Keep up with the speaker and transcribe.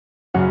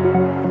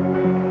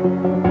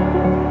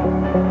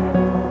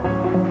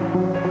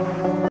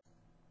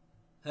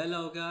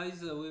Hello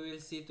guys, we will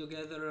see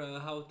together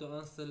how to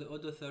install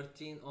Odoo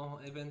 13 on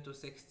Ubuntu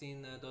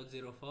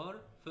 16.04.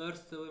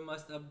 First we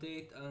must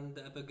update and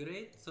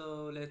upgrade,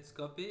 so let's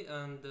copy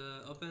and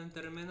open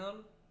terminal,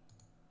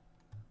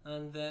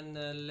 and then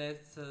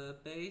let's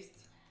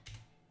paste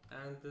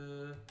and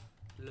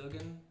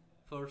login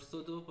for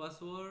sudo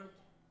password.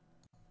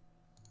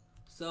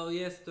 So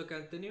yes, to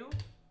continue.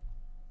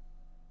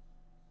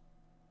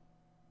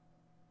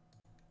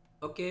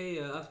 Okay,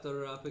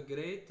 after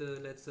upgrade,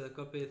 let's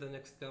copy the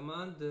next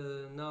command.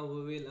 Now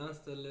we will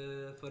install,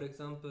 for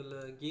example,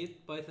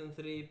 git python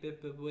 3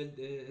 pip build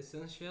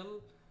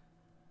essential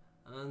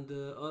and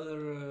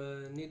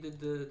other needed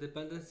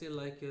dependency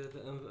like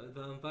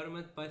the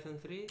environment python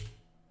 3.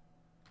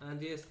 And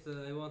yes,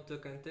 I want to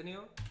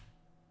continue.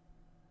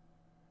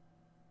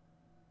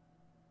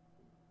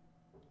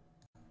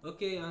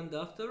 Okay, and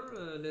after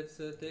let's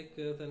take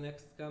the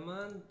next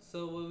command.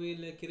 So we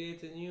will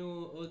create a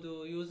new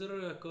Odoo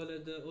user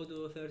called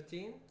Odoo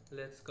 13.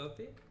 Let's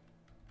copy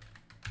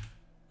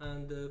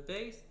and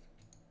paste,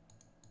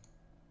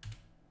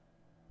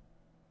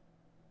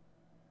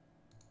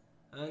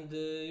 and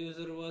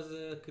user was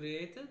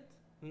created.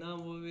 Now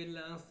we will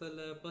install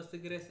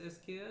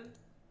PostgreSQL,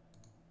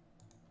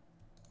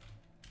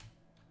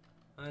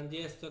 and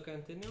yes, to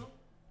continue.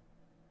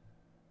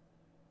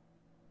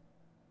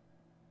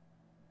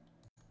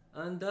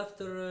 And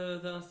after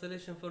the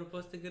installation for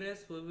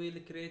Postgres, we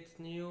will create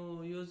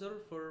new user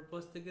for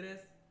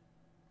Postgres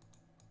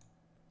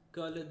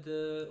called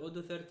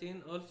Odoo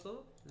 13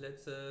 also.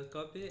 Let's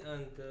copy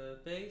and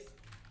paste.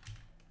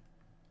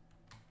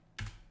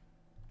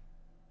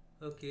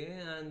 Okay,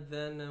 and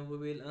then we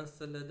will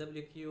install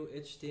WQ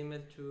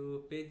HTML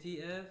to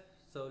PDF.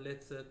 So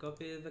let's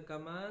copy the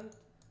command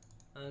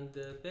and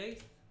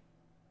paste.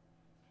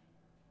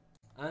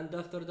 And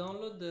after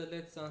download,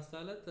 let's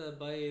install it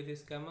by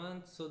this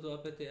command sudo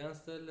apt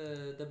install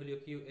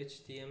WQ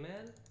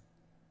HTML.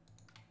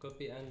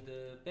 Copy and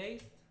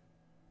paste.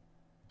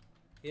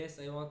 Yes,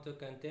 I want to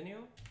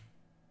continue.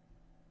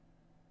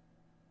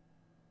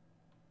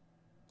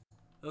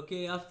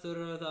 Okay,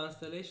 after the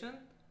installation,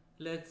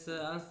 let's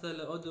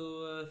install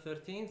Odoo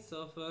 13.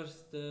 So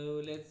first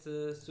let's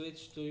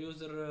switch to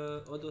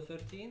user Odoo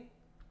 13,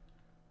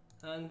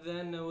 and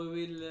then we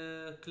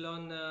will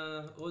clone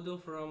Odoo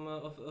from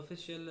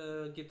official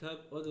GitHub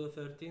Odoo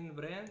 13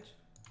 branch,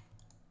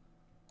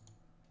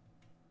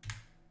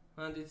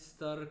 and it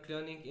start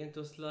cloning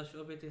into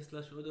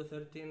 /opt/odoo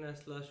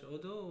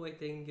 13/odoo.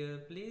 Waiting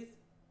please.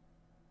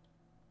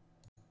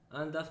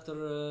 And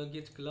after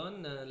git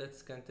clone,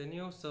 let's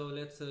continue. So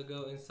let's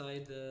go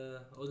inside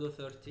Odoo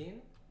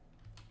 13,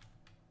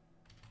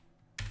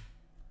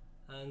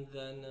 and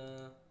then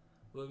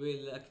we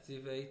will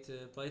activate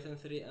Python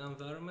 3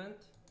 environment.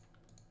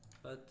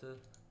 But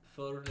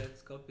before,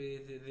 let's copy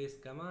this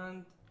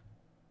command,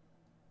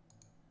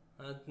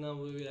 and now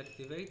we will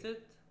activate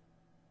it.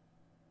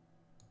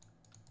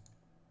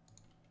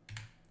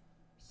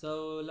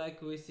 So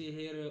like we see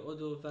here,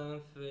 Odoo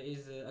Vanf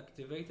is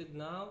activated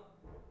now.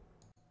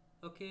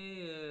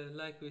 Okay,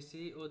 like we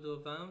see,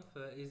 Odoo Vanf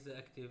is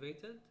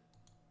activated.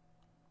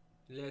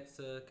 Let's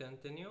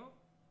continue.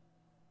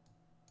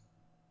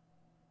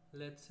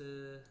 Let's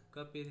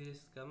copy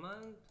this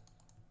command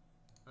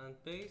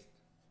and paste.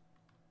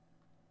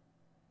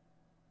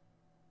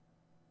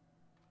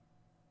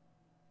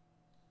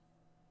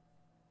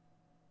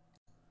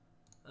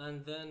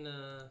 And then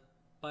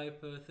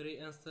pipe 3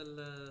 install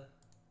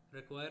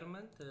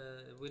requirement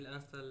will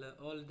install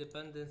all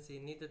dependency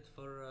needed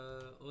for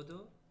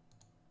Odoo,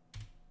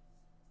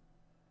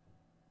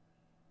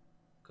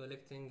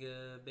 collecting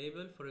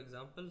Babel, for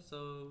example.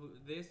 So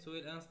this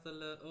will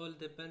install all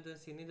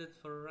dependency needed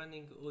for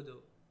running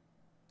Odoo.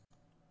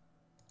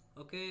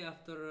 Okay,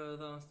 after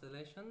the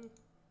installation,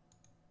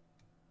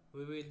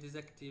 we will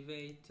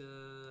deactivate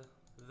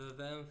the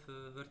Vanf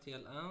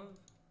virtual env,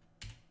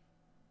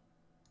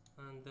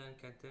 and then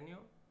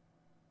continue.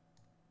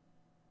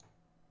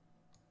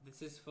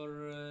 This is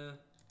for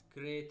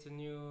create a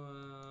new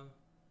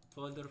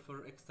folder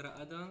for extra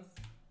add-ons,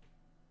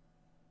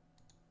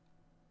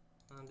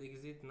 and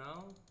exit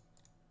now.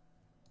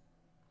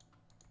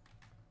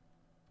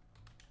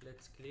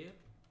 Let's clear.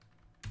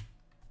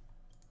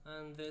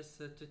 And this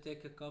to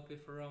take a copy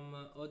from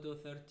Odoo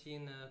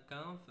 13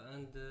 conf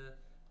and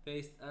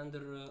paste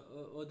under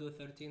Odoo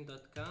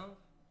 13.conf,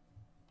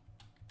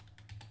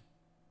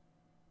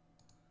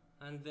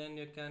 and then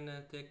you can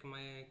take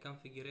my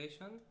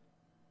configuration,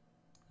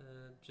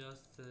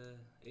 just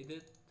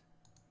edit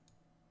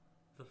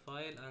the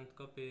file and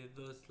copy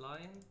those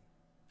lines.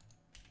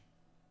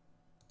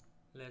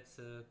 Let's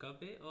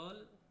copy all,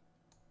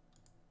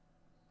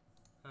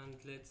 and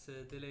let's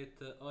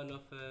delete all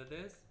of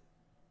this.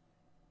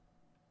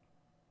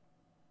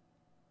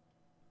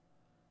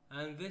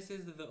 And this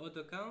is the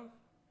AutoConf.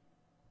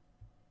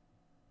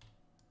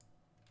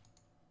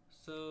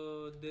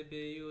 So db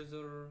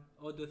user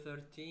Odoo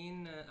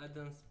 13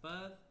 add-ons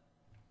path,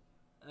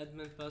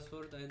 admin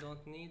password I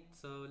don't need,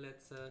 so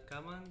let's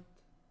command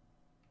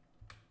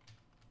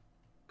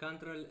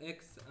Ctrl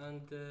X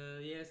and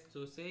yes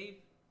to save,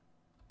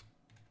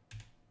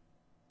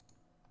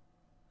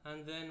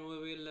 and then we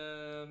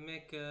will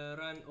make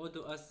run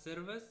Odoo as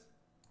service.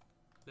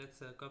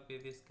 Let's copy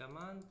this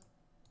command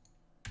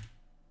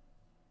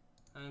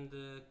and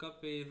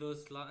copy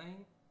those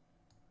line.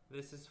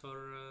 This is for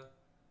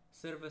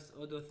service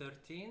Odoo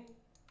 13.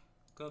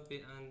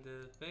 Copy and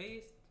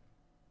paste.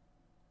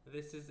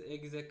 This is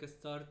exec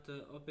start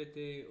opt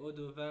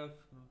Odoo vamp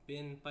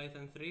bin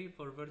python 3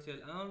 for virtual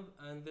amp,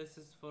 and this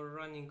is for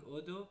running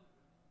Odoo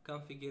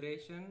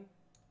configuration.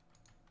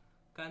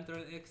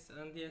 Ctrl X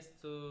and yes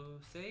to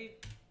save,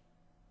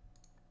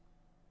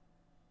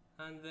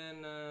 and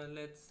then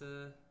let's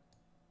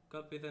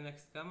copy the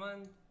next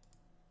command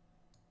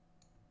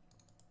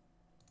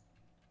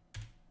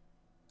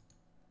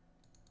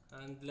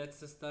and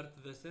let's start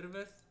the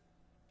service.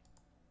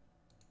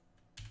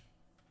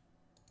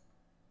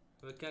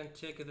 We can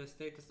check the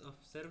status of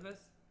service.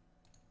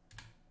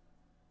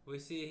 We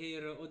see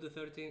here Odoo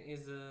 13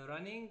 is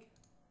running.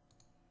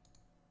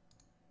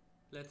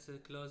 Let's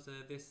close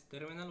this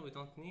terminal, we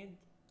don't need.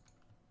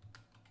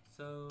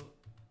 So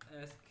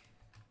ask,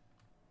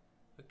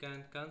 we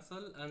can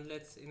cancel, and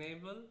let's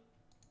enable.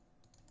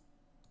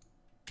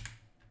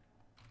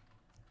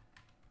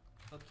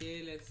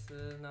 Okay, let's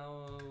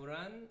now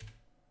run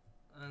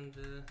and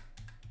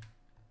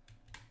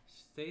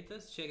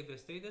status, check the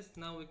status.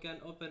 Now we can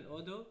open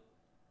Odoo.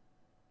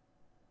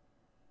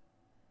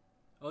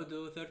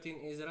 Odoo 13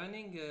 is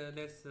running.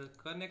 Let's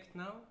connect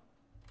now.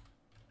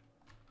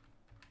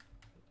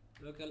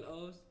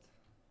 Localhost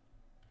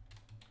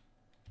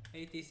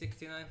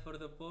 8069 for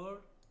the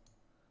port,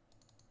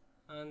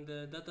 and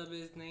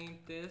database name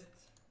test,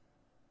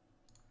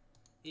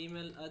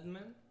 email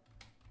admin,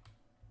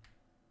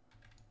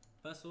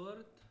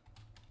 password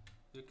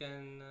you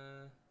can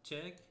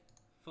check,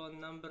 phone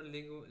number,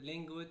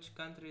 language,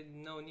 country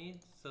no need,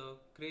 so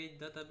create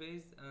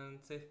database and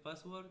save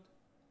password.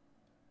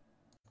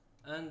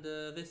 And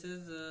this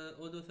is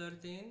Odoo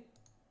 13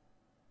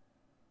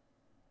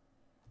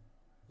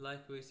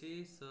 like we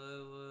see.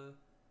 So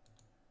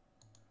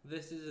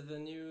this is the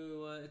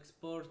new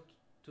export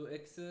to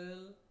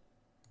Excel.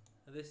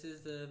 This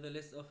is the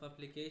list of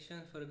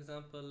application. For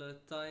example,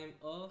 time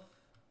off,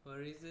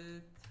 where is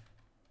it?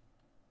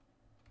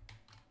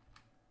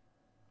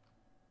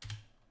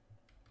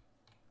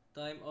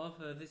 Time off,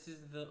 this is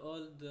the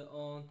old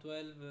on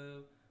 12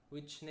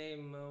 which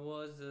name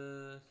was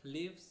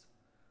leaves.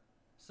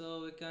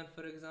 So we can,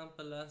 for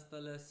example,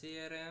 install a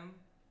CRM,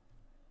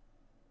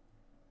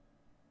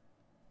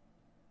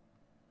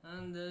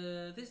 and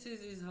this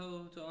is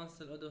how to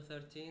install Odoo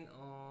 13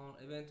 on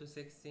Ubuntu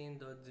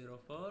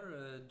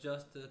 16.04.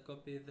 Just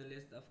copy the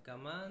list of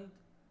commands,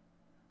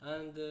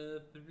 and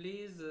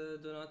please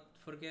do not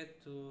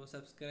forget to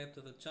subscribe to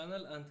the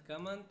channel and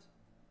comment.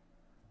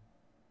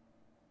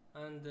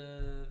 And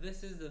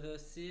this is the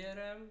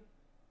CRM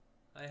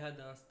I had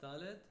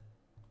installed,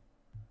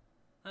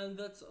 and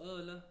that's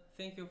all.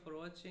 Thank you for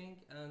watching,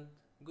 and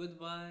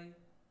goodbye.